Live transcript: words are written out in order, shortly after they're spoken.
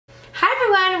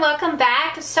everyone, welcome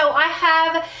back. So I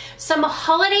have some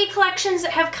holiday collections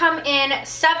that have come in,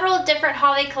 several different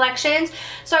holiday collections.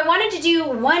 So I wanted to do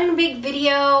one big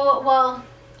video. Well,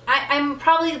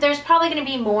 there's probably going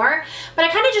to be more, but I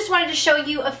kind of just wanted to show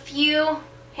you a few.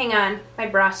 Hang on, my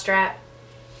bra strap.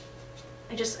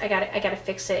 I gotta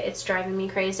fix it. It's driving me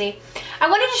crazy. I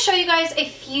wanted to show you guys a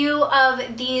few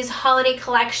of these holiday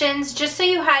collections just so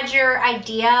you had your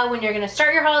idea when you're gonna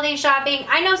start your holiday shopping.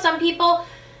 I know some people,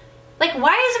 like,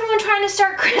 why is everyone trying to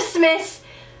start Christmas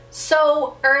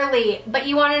so early? But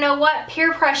you wanna know what?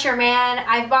 Peer pressure, man.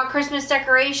 I've bought Christmas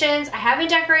decorations. I haven't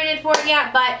decorated for it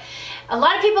yet, but a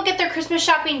lot of people get their Christmas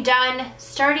shopping done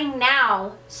starting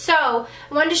now. So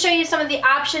I wanted to show you some of the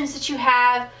options that you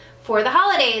have for the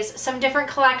holidays, some different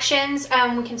collections.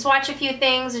 We can swatch a few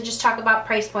things and just talk about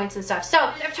price points and stuff. So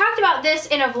I've talked about this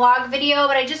in a vlog video,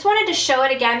 but I just wanted to show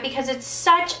it again because it's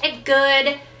such a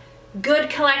good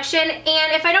collection.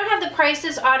 And if I don't have the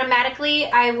prices automatically,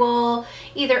 I will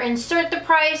either insert the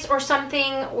price or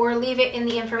something or leave it in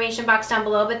the information box down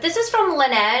below. But this is from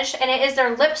Laniege and it is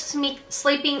their lip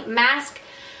sleeping mask.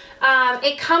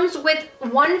 It comes with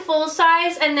one full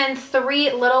size and then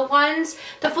 3 little ones.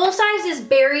 The full size is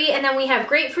berry, and then we have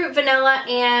grapefruit, vanilla,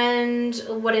 and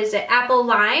what is it, apple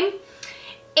lime.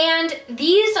 And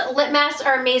these lip masks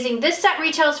are amazing. This set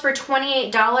retails for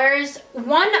 $28.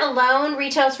 One alone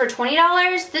retails for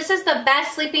 $20. This is the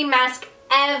best sleeping mask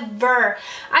ever.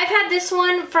 I've had this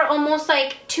one for almost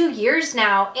like 2 years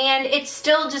now, and it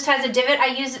still just has a divot. I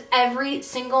use it every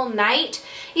single night,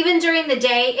 even during the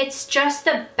day. It's just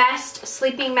the best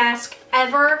sleeping mask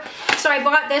ever. So I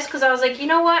bought this because I was like, you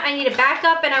know what, I need a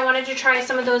backup, and I wanted to try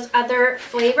some of those other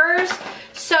flavors.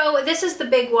 So this is the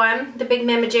big one, the big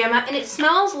Mama Jamma, and it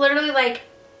smells literally like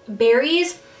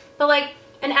berries, but like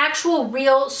an actual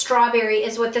real strawberry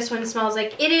is what this one smells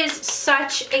like. It is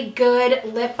such a good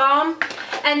lip balm.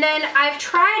 And then I've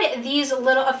tried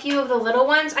a few of the little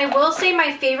ones. I will say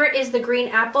my favorite is the green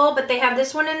apple, but they have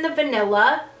this one in the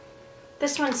vanilla.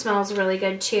 This one smells really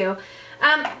good too.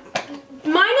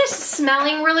 Mine is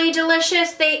smelling really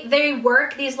delicious. They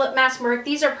work, these lip masks work.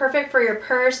 These are perfect for your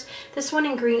purse. This one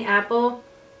in green apple.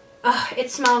 It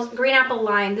smells, green apple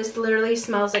lime. This literally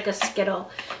smells like a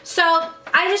Skittle. So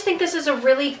I just think this is a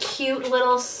really cute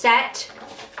little set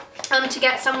to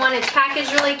get someone. It's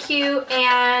packaged really cute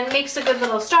and makes a good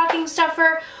little stocking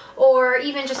stuffer or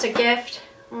even just a gift.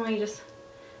 Let me just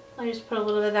put a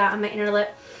little bit of that on my inner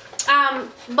lip.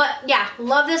 But yeah,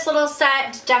 love this little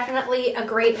set. Definitely a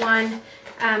great one.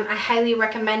 I highly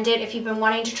recommend it. If you've been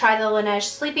wanting to try the Laneige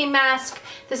sleeping mask,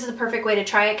 this is the perfect way to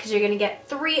try it because you're going to get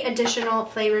 3 additional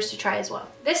flavors to try as well.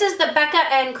 This is the BECCA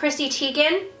and Chrissy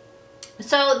Teigen.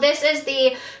 So this is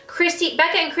the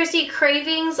BECCA and Chrissy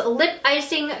Cravings Lip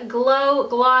Icing Glow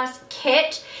Gloss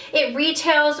Kit. It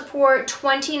retails for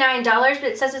 $29, but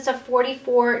it says it's a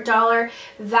 $44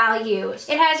 value.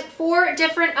 It has 4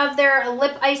 different of their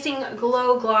lip icing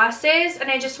glow glosses, and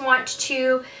I just want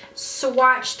to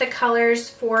swatch the colors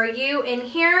for you. In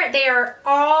here, they are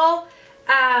all,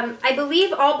 I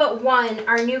believe all but one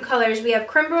are new colors. We have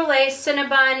Creme Brulee,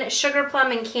 Cinnabon, Sugar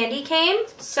Plum, and Candy Cane.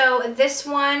 So this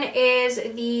one is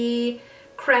the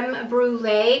Creme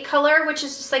Brulee color, which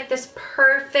is just like this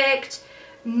perfect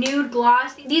nude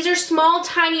gloss. These are small,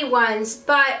 tiny ones,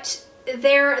 but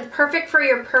they're perfect for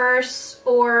your purse,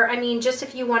 or I mean, just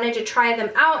if you wanted to try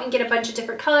them out and get a bunch of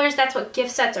different colors. That's what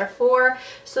gift sets are for.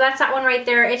 So that's that one right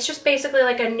there. It's just basically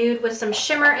like a nude with some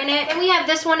shimmer in it. And we have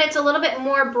this one. It's a little bit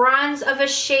more bronze of a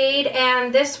shade,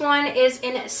 and this one is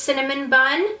in Cinnamon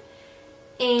Bun.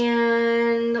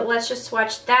 And let's just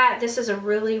swatch that. This is a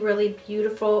really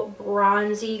beautiful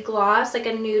bronzy gloss, like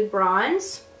a nude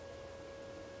bronze.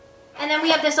 And then we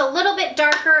have this a little bit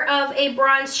darker of a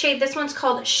bronze shade. This one's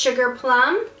called Sugar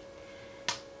Plum.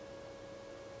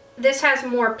 This has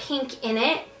more pink in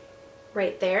it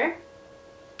right there.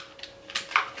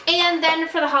 And then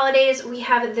for the holidays, we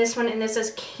have this one, and this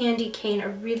is Candy Cane, a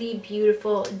really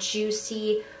beautiful,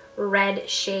 juicy red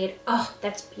shade. Oh,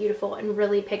 that's beautiful and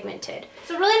really pigmented.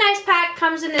 It's a really nice pack.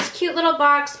 Comes in this cute little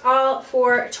box, all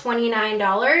for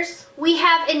 $29. We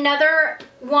have another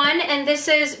one, and this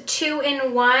is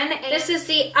 2-in-1. This is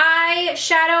the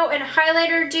eyeshadow and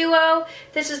highlighter duo.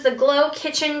 This is the Glow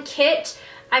Kitchen Kit.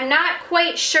 I'm not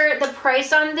quite sure the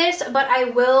price on this, but I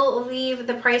will leave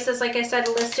the prices, like I said,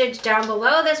 listed down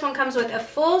below. This one comes with a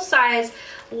full-size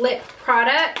lip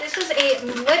product. This is a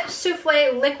Lip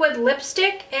Souffle liquid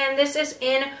lipstick, and this is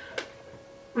in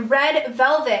Red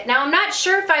Velvet. Now, I'm not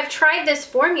sure if I've tried this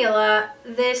formula,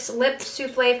 this Lip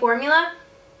Souffle formula.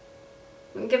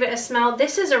 Give it a smell.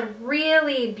 This is a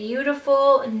really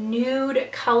beautiful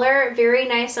nude color, very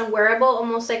nice and wearable,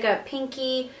 almost like a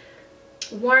pinky,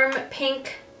 warm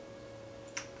pink,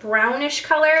 brownish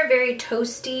color, very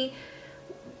toasty.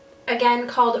 Again,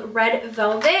 called Red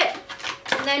Velvet.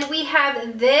 And then we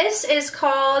have, this is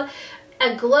called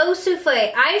a Glow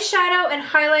Souffle eyeshadow and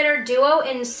highlighter duo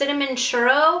in Cinnamon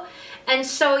Churro. And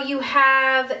so you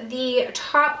have the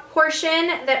top portion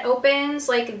that opens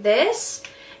like this,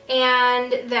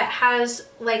 and that has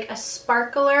like a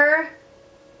sparkler.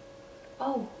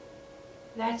 Oh,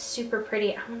 that's super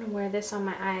pretty. I'm gonna wear this on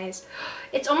my eyes.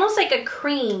 It's almost like a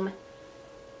cream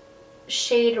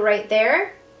shade right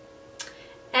there.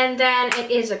 And then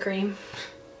it is a cream.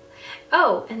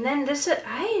 Oh, and then this is,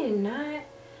 I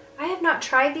have not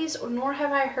tried these, nor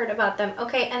have I heard about them.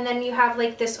 Okay, and then you have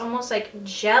like this almost like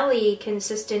jelly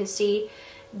consistency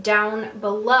down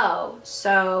below.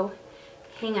 So,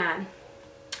 hang on.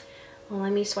 Well,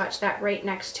 let me swatch that right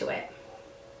next to it.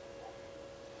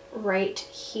 Right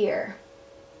here.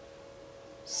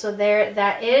 So there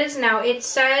that is. Now it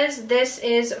says this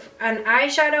is an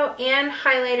eyeshadow and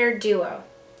highlighter duo,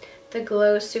 the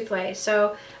Glow Souffle.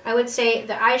 So I would say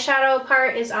the eyeshadow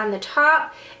part is on the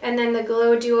top, and then the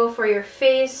Glow Duo for your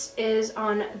face is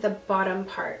on the bottom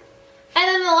part. And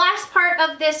then the last part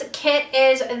of this kit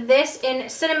is this in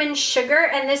Cinnamon Sugar,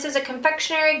 and this is a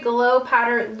confectionery glow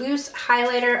powder loose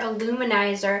highlighter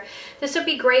illuminizer. This would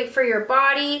be great for your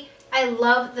body. I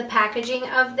love the packaging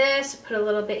of this. Put a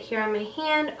little bit here on my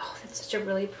hand. Oh, that's such a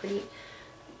really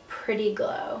pretty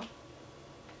glow.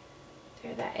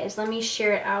 There that is. Let me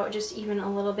share it out just even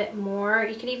a little bit more.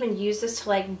 You could even use this to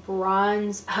like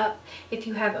bronze up if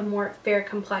you have a more fair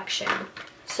complexion.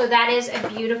 So that is a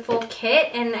beautiful kit,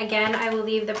 and again, I will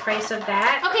leave the price of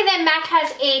that. Okay, then MAC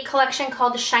has a collection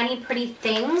called Shiny Pretty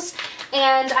Things,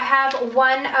 and I have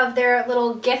one of their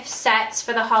little gift sets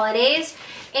for the holidays.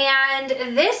 And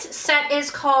this set is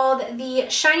called the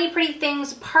Shiny Pretty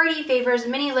Things Party Favors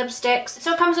Mini Lipsticks.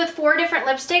 So it comes with 4 different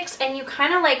lipsticks, and you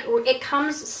kind of like, it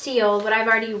comes sealed, but I've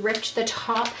already ripped the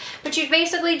top. But you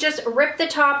basically just rip the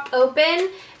top open,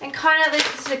 and kind of, this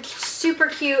is a super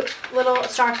cute little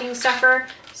stocking stuffer.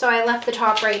 So I left the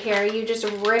top right here. You just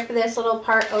rip this little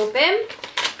part open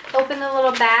the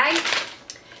little bag.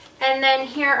 And then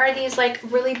here are these like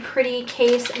really pretty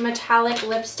case metallic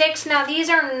lipsticks. Now these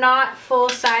are not full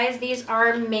size, these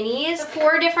are minis. The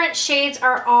 4 different shades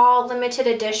are all limited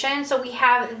edition. So we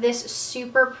have this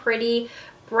super pretty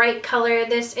bright color.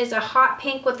 This is a hot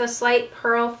pink with a slight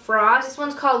pearl frost. This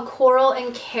one's called Coral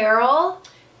and Carol.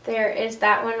 There is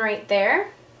that one right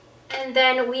there. And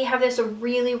then we have this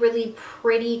really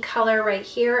pretty color right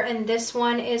here, and this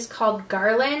one is called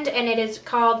Garland, and it is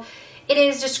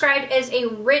described as a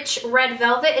rich red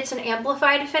velvet. It's an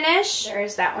amplified finish.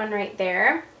 There's that one right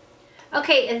there.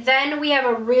 Okay, and then we have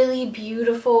a really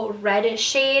beautiful red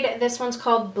shade. This one's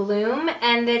called Bloom,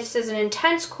 and this is an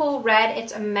intense cool red.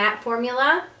 It's a matte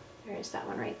formula. There's that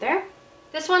one right there.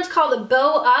 This one's called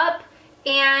Bow Up,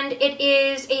 and it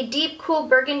is a deep cool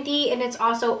burgundy, and it's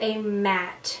also a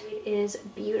matte. It is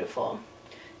beautiful.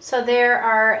 So there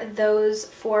are those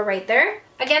 4 right there.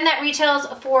 Again, that retails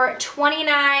for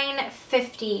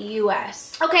 $29.50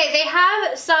 US. Okay, they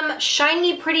have some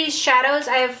shiny pretty shadows.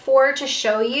 I have 4 to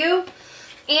show you.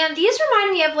 And these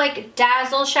remind me of like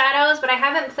Dazzle shadows, but I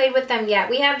haven't played with them yet.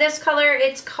 We have this color,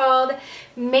 it's called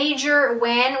Major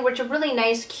Win, which are really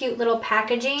nice, cute little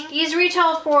packaging. These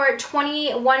retail for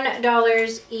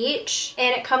 $21 each,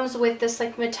 and it comes with this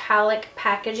like metallic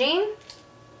packaging.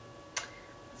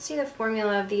 Let's see the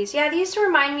formula of these. Yeah, these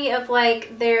remind me of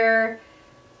like their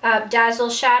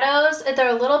Dazzle shadows. They're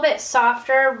a little bit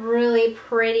softer, really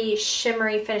pretty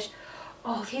shimmery finish.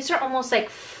 Oh, these are almost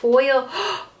like foil.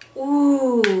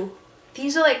 Ooh,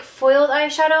 these are like foiled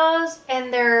eyeshadows,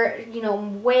 and they're, you know,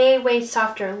 way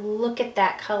softer. Look at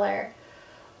that color.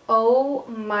 Oh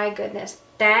my goodness,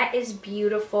 that is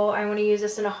beautiful. I want to use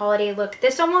this in a holiday look.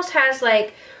 This almost has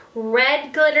like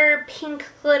red glitter, pink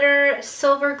glitter,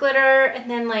 silver glitter,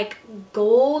 and then like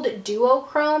gold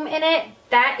duochrome in it.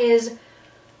 That is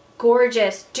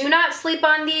gorgeous. Do not sleep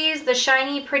on these, the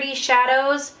shiny pretty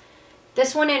shadows.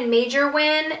 This one in Major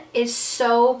Win is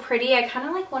so pretty. I kind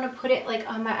of like want to put it like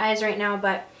on my eyes right now,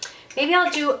 but maybe I'll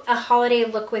do a holiday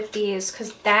look with these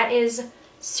because that is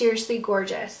seriously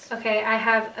gorgeous. Okay, I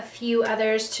have a few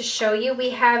others to show you. We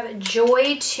have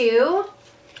Joy 2.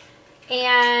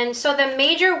 And so the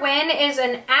Major Win is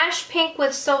an ash pink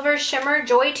with silver shimmer.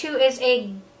 Joy 2 is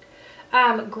a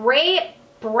gray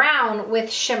brown with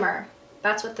shimmer.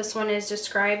 That's what this one is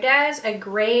described as, a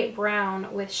gray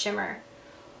brown with shimmer.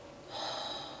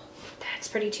 That's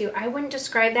pretty too. I wouldn't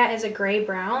describe that as a gray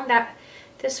brown.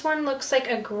 This one looks like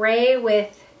a gray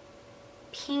with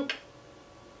pink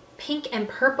and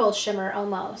purple shimmer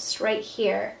almost right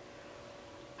here.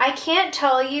 I can't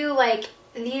tell you, like,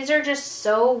 these are just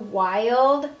so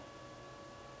wild.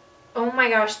 Oh my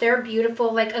gosh, they're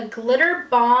beautiful. Like a glitter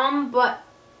balm, but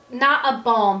not a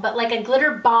balm, but like a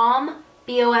glitter balm,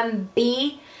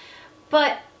 B-O-M-B.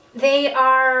 But they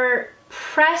are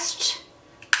pressed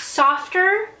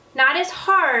softer, not as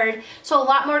hard, so a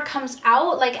lot more comes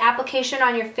out, like application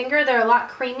on your finger. They're a lot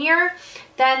creamier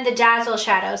than the Dazzle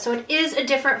shadow, so it is a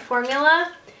different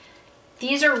formula.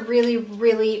 These are really,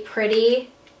 really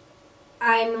pretty.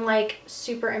 I'm like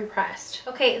super impressed.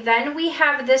 Okay, then we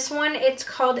have this one. It's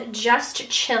called Just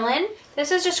Chillin'. This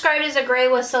is described as a gray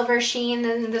with silver sheen,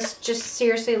 and this just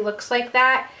seriously looks like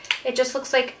that. It just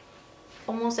looks like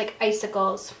almost like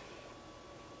icicles.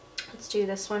 Let's do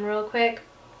this one real quick.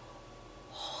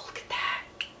 Oh, look at that.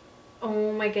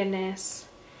 Oh my goodness.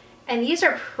 And these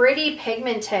are pretty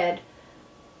pigmented.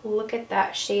 Look at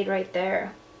that shade right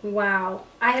there. Wow,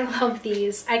 I love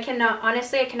these.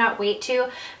 Honestly, I cannot wait to. I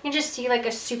can just see like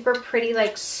a super pretty,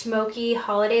 like smoky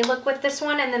holiday look with this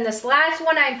one. And then this last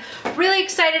one I'm really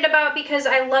excited about because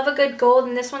I love a good gold,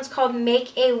 and this one's called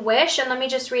Make a Wish. And let me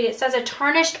just read it. It says a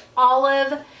tarnished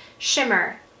olive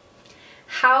shimmer.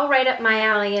 How right up my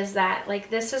alley is that? Like,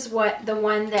 this is the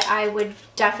one that I would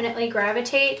definitely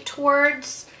gravitate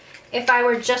towards if I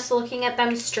were just looking at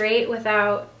them straight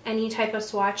without any type of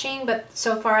swatching, but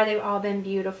so far they've all been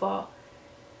beautiful.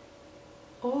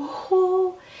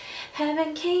 Oh,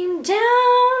 heaven came down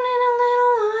in a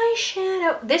little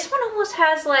eyeshadow. This one almost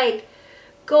has like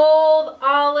gold,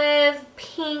 olive,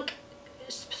 pink,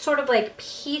 sort of like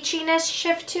peachiness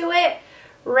shift to it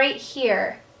right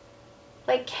here.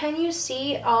 Like, can you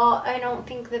see all? I don't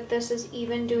think that this is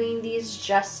even doing these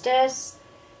justice.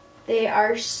 They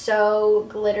are so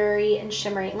glittery and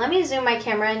shimmery. Let me zoom my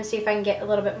camera and see if I can get a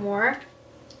little bit more.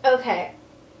 Okay,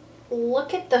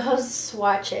 look at those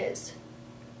swatches.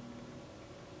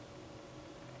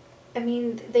 I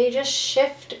mean, they just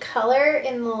shift color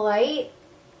in the light.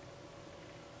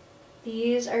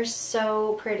 These are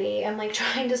so pretty. I'm like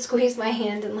trying to squeeze my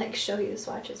hand and like show you the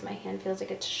swatches. My hand feels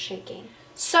like it's shaking.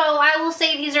 So I will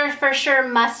say these are for sure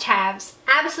must-haves.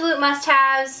 Absolute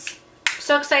must-haves.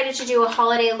 So excited to do a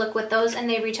holiday look with those, and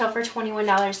they retail for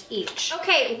 $21 each.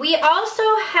 Okay, we also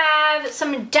have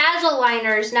some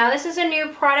DazzleLiners. Now this is a new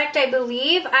product, I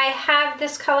believe. I have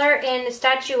this color in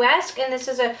Statuesque, and this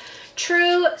is a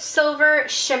true silver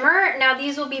shimmer. Now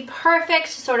these will be perfect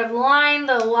to sort of line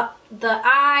the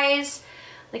eyes.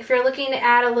 Like if you're looking to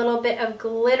add a little bit of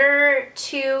glitter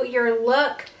to your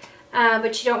look,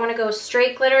 but you don't want to go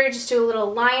straight glitter, just do a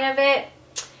little line of it.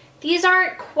 These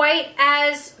aren't quite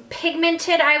as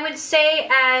pigmented, I would say,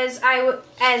 as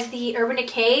the Urban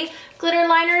Decay glitter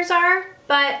liners are,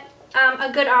 but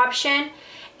a good option.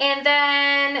 And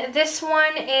then this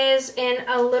one is in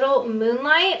a little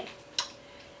Moonlight,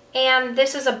 and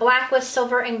this is a black with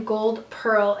silver and gold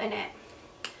pearl in it.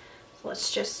 So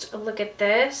let's just look at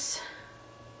this.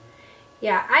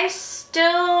 Yeah, I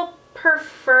still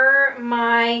prefer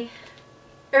my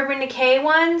Urban Decay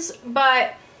ones,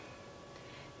 but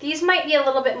these might be a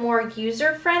little bit more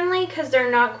user-friendly because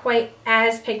they're not quite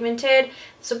as pigmented.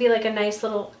 This will be like a nice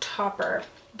little topper.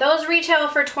 Those retail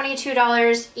for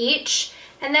 $22 each.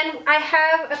 And then I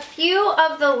have a few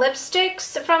of the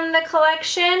lipsticks from the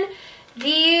collection.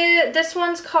 This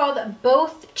one's called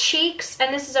Both Cheeks,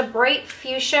 and this is a bright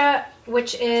fuchsia,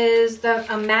 which is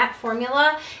a matte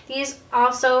formula. These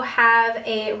also have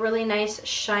a really nice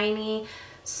shiny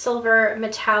silver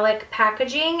metallic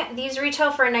packaging. These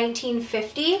retail for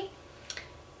 $19.50.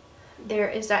 There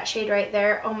is that shade right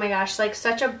there. Oh my gosh, like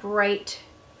such a bright,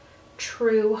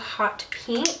 true hot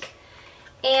pink.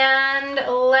 And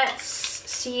let's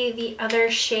see the other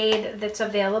shade that's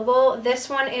available. This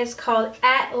one is called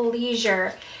At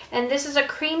Leisure, and this is a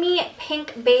creamy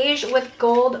pink beige with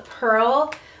gold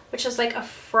pearl, which is like a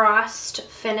frost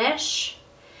finish.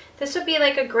 This would be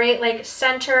like a great like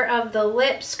center of the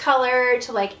lips color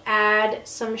to like add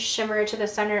some shimmer to the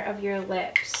center of your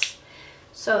lips.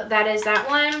 So that is that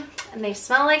one, and they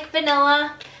smell like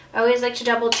vanilla. I always like to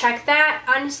double check that.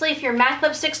 Honestly, if your MAC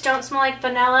lipsticks don't smell like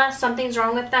vanilla, something's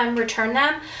wrong with them, return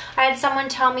them. I had someone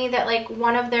tell me that like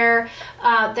one of their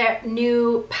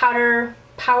new power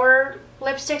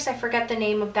lipsticks, I forget the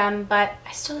name of them, but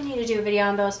I still need to do a video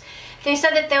on those. They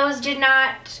said that those did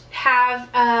not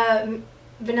have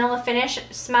vanilla finish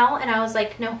smell, and I was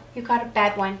like, no, you got a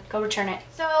bad one, go return it.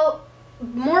 So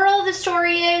moral of the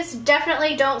story is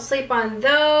definitely don't sleep on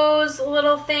those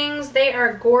little things. They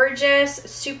are gorgeous,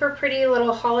 super pretty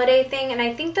little holiday thing, and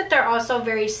I think that they're also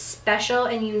very special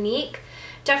and unique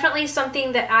definitely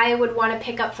something that I would want to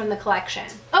pick up from the collection.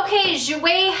 Okay,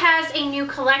 Jouer has a new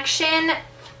collection.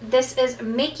 This is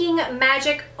Making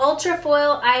Magic Ultra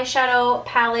Foil Eyeshadow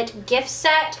Palette Gift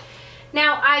Set.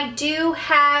 Now, I do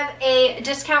have a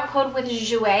discount code with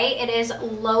Jouer. It is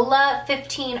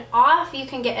Lola15 off. You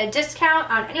can get a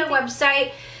discount on any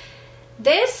website.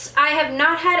 This, I have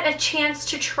not had a chance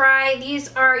to try.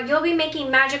 These are, you'll be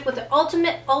making magic with the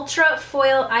Ultimate Ultra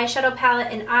Foil Eyeshadow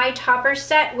Palette and Eye Topper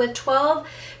Set with 12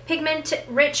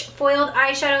 pigment-rich foiled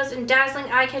eyeshadows and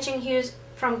dazzling eye-catching hues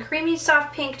from creamy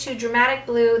soft pink to dramatic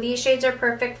blue. These shades are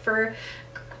perfect for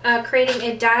creating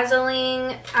a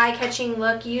dazzling, eye-catching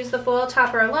look. Use the foil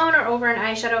topper alone or over an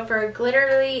eyeshadow for a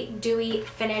glittery, dewy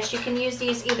finish. You can use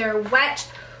these either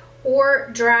wet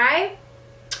or dry.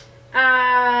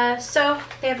 So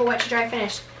they have a wet to dry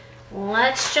finish.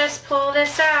 Let's just pull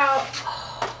this out.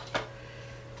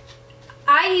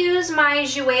 I use my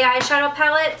Jouer eyeshadow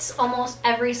palettes almost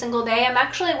every single day. I'm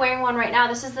actually wearing one right now.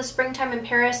 This is the Springtime in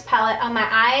Paris palette on my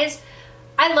eyes.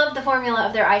 I love the formula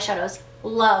of their eyeshadows.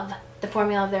 Love the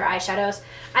formula of their eyeshadows.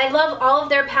 I love all of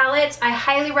their palettes. I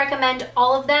highly recommend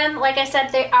all of them. Like I said,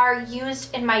 they are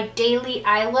used in my daily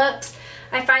eye looks.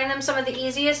 I find them some of the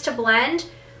easiest to blend.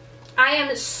 I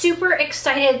am super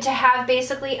excited to have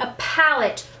basically a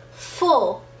palette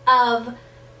full of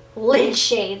lid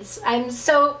shades. I'm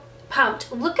so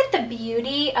pumped. Look at the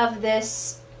beauty of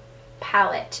this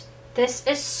palette. This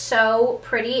is so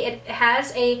pretty. It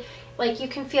has a, like, you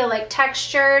can feel like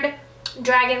textured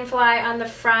dragonfly on the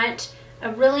front, a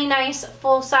really nice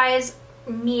full-size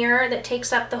mirror that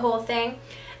takes up the whole thing.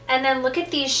 And then look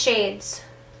at these shades.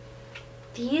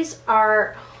 These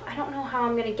are, I don't know how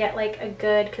I'm gonna get like a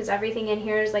good, because everything in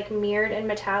here is like mirrored and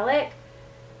metallic.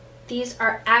 These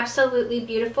are absolutely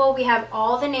beautiful. We have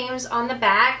all the names on the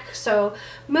back. So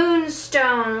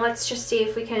Moonstone, let's just see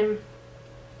if we can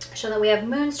show that we have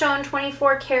Moonstone,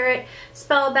 24 Karat,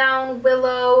 Spellbound,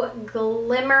 Willow,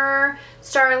 Glimmer,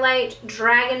 Starlight,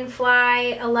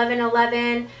 Dragonfly,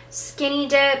 1111, Skinny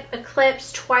Dip,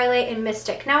 Eclipse, Twilight, and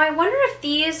Mystic. Now I wonder if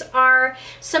these are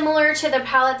similar to the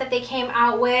palette that they came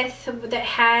out with that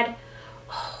had,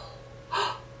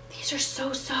 oh, these are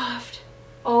so soft.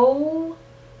 Oh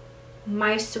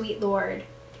my sweet Lord.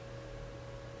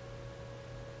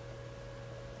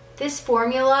 This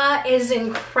formula is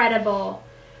incredible.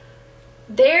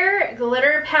 Their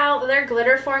glitter palette, their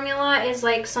glitter formula is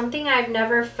like something I've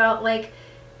never felt like.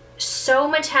 So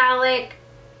metallic,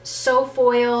 so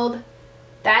foiled.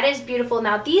 That is beautiful.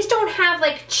 Now these don't have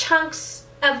like chunks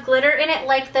of glitter in it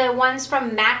like the ones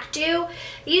from MAC do.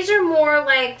 These are more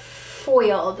like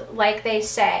foiled, like they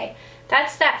say.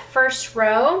 That's that first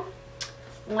row.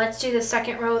 Let's do the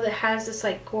second row that has this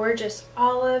like gorgeous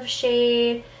olive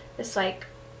shade. This like,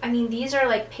 I mean, these are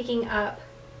like picking up.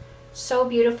 So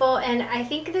beautiful. And I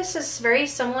think this is very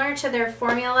similar to their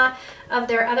formula of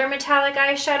their other metallic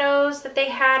eyeshadows that they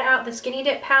had out, the Skinny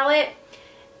Dip palette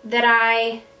that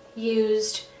I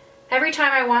used. Every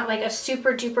time I want like a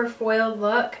super duper foiled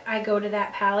look, I go to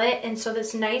that palette. And so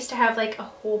it's nice to have like a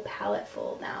whole palette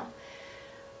full now.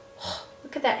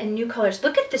 Look at that in new colors.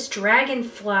 Look at this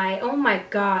dragonfly. Oh my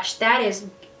gosh, that is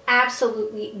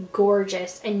absolutely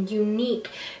gorgeous and unique.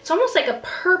 It's almost like a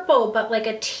purple, but like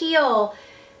a teal.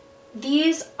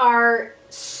 These are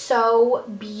so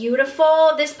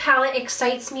beautiful. This palette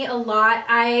excites me a lot.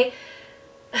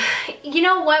 You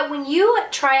know what? When you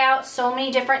try out so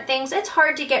many different things, it's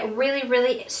hard to get really,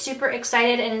 really super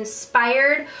excited and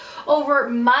inspired over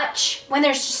much when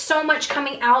there's just so much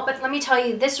coming out. But let me tell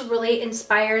you, this really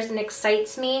inspires and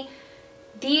excites me.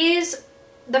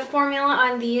 The formula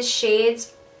on these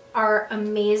shades are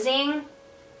amazing.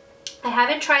 I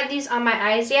haven't tried these on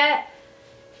my eyes yet,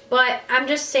 but I'm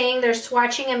just saying they're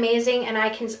swatching amazing, and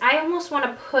I almost want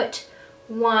to put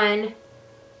one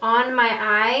on my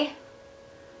eye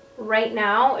right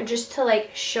now just to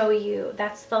like show you.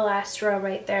 That's the last row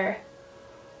right there.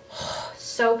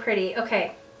 So pretty.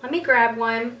 Okay, let me grab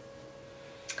one,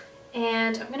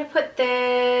 and I'm gonna put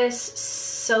this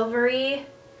silvery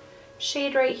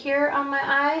shade right here on my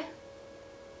eye.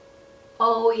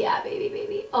 Oh yeah, baby,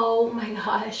 baby. Oh my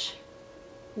gosh.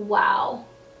 Wow.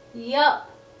 Yup.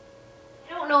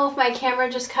 I don't know if my camera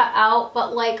just cut out,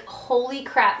 but like, holy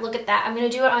crap, look at that. I'm going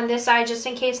to do it on this side just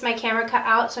in case my camera cut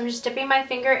out. So I'm just dipping my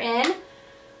finger in.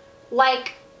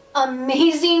 Like,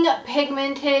 amazing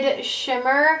pigmented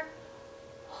shimmer.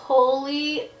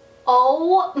 Holy,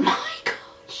 oh my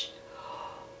gosh.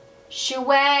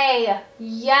 Jouer,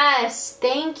 yes,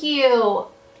 thank you.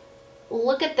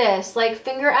 Look at this, like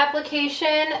finger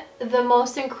application, the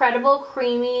most incredible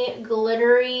creamy,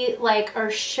 glittery, like, or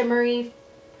shimmery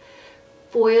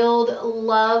foiled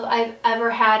love I've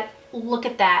ever had. Look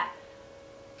at that.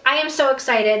 I am so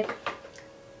excited.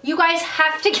 You guys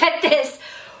have to get this.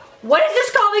 What is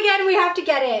this called again? We have to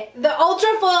get it. The Ultra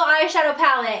Foil Eyeshadow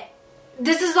Palette.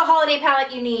 This is the holiday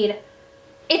palette you need.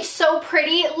 It's so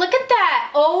pretty. Look at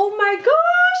that. Oh my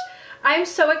gosh. I'm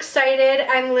so excited.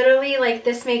 I'm literally like,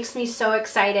 this makes me so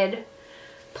excited.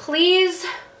 Please,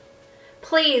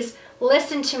 please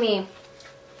listen to me.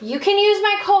 You can use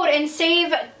my code and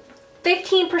save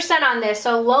 15% on this.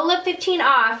 So Lola 15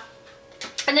 off.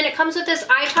 And then it comes with this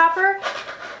eye topper.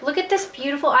 Look at this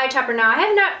beautiful eye topper. Now, I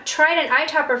have not tried an eye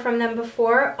topper from them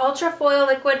before. Ultra Foil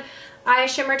Liquid Eye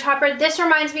Shimmer Topper. This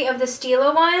reminds me of the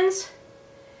Stila ones.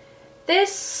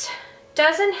 This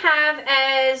doesn't have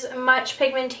as much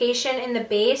pigmentation in the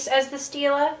base as the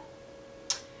Stila,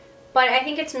 but I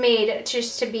think it's made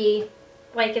just to be,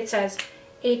 like it says,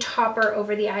 a topper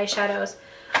over the eyeshadows.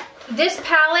 This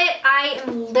palette I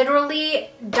am literally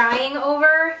dying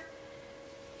over.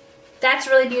 That's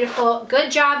really beautiful.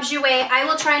 Good job, Jouer. I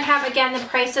will try and have, again, the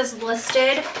prices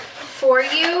listed for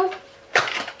you,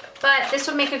 but this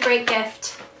would make a great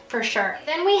gift for sure.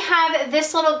 Then we have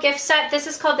this little gift set. This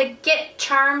is called the Get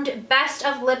Charmed Best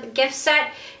of Lip gift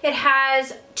set. It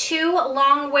has 2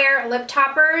 long wear lip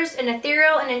toppers, an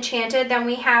ethereal and enchanted. Then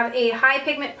we have a high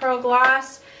pigment pearl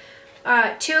gloss,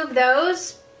 2 of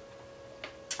those.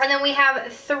 And then we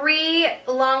have 3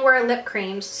 long wear lip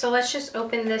creams. So let's just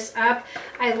open this up.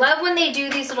 I love when they do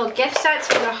these little gift sets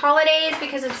for the holidays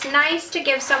because it's nice to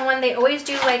give someone. They always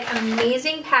do like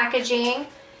amazing packaging.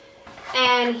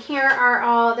 And here are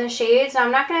all the shades. Now,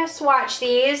 I'm not going to swatch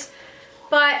these,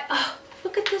 but oh,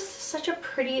 look at this. Such a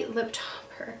pretty lip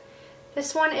topper.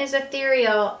 This one is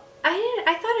ethereal.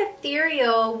 I thought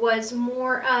ethereal was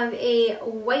more of a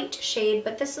white shade,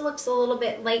 but this looks a little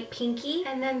bit light pinky.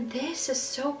 And then this is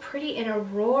so pretty in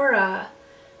Aurora.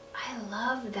 I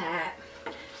love that.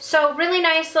 So really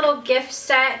nice little gift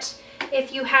set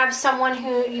if you have someone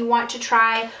who you want to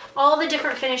try all the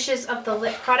different finishes of the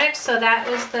lip products. So that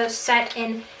was the set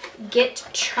in Get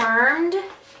Charmed.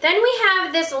 Then we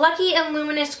have this Lucky and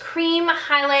Luminous Cream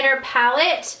Highlighter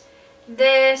Palette.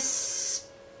 This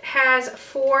has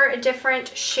 4 different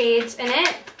shades in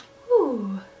it.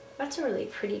 Ooh, that's a really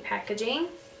pretty packaging.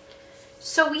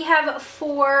 So we have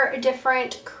 4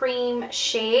 different cream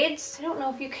shades. I don't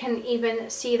know if you can even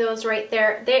see those right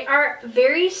there. They are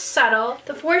very subtle.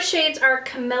 The 4 shades are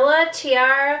Camilla,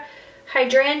 Tiara,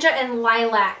 Hydrangea, and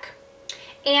Lilac.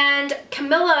 And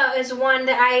Camilla is one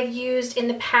that I've used in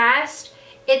the past.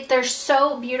 They're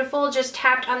so beautiful, just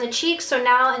tapped on the cheeks. So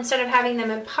now instead of having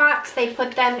them in pots, they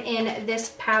put them in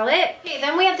this palette. Okay,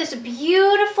 then we have this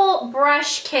beautiful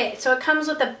brush kit. So it comes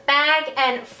with a bag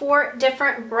and 4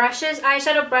 different brushes.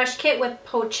 Eyeshadow brush kit with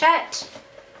pochette.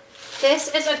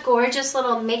 This is a gorgeous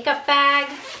little makeup bag.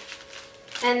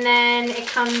 And then it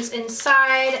comes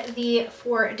inside the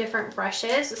 4 different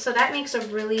brushes. So that makes a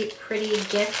really pretty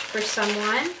gift for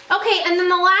someone. Okay, and then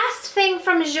the last thing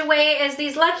from Jouer is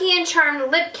these Lucky and Charmed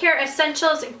Lip Care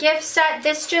Essentials gift set.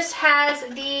 This just has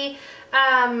the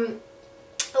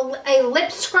a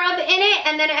lip scrub in it,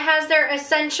 and then it has their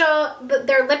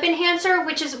lip enhancer,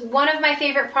 which is one of my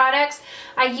favorite products.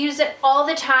 I use it all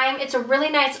the time. It's a really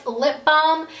nice lip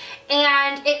balm,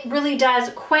 and it really does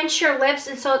quench your lips,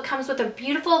 and so it comes with a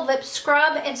beautiful lip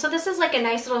scrub. And so this is like a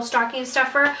nice little stocking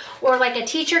stuffer or like a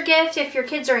teacher gift if your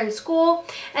kids are in school.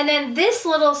 And then this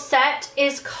little set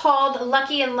is called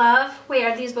Lucky and Love. Wait,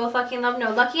 are these both Lucky and Love?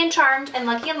 No, Lucky and Charmed and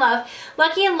Lucky and Love.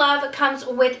 Lucky and Love comes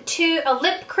with a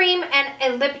lip cream and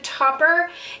a lip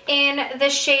topper in the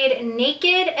shade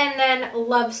Naked and then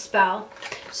Love Spell.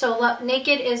 So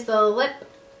Naked is the lip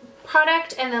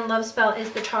product and then Love Spell is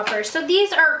the topper. So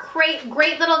these are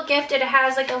great little gift. It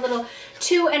has like a little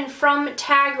to and from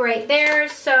tag right there.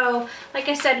 So like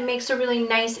I said, it makes a really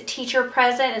nice teacher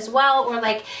present as well, or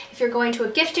like if you're going to a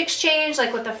gift exchange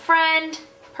like with a friend,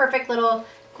 perfect little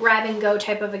grab and go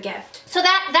type of a gift. So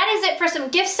that is it for some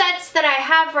gift sets that I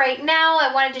have right now.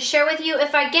 I wanted to share with you.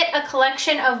 If I get a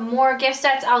collection of more gift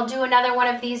sets, I'll do another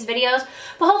one of these videos.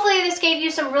 But hopefully this gave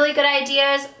you some really good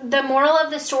ideas. The moral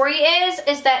of the story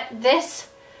is that this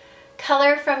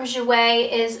color from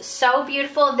Jouer is so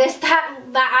beautiful.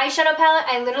 That eyeshadow palette,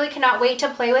 I literally cannot wait to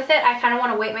play with it. I kind of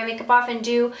want to wipe my makeup off and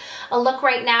do a look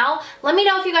right now. Let me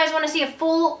know if you guys want to see a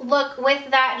full look with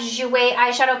that Jouer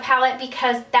eyeshadow palette,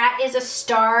 because that is a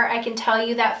star. I can tell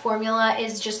you that formula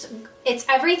is just, it's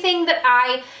everything that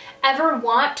I ever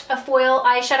want a foil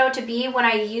eyeshadow to be when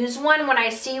I use one, when I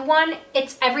see one.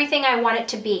 It's everything I want it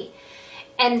to be.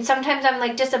 and sometimes I'm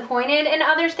like disappointed in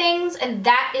other things, and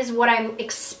that is what I'm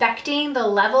expecting the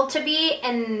level to be,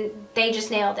 and they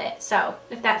just nailed it. So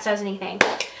if that says anything.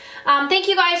 Thank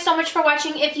you guys so much for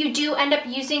watching. If you do end up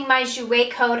using my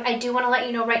Jouer code, I do want to let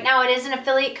you know right now it is an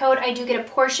affiliate code. I do get a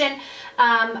portion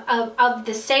of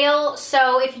the sale.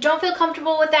 So if you don't feel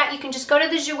comfortable with that, you can just go to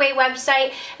the Jouer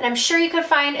website, and I'm sure you could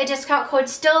find a discount code.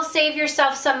 Still save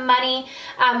yourself some money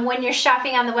when you're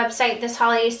shopping on the website this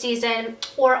holiday season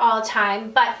or all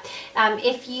time. But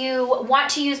if you want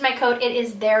to use my code, it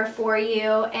is there for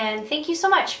you. And thank you so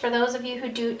much for those of you who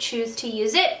do choose to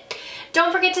use it.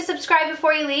 Don't forget to subscribe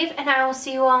before you leave, and I will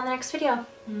see you all in the next video.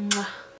 Mwah.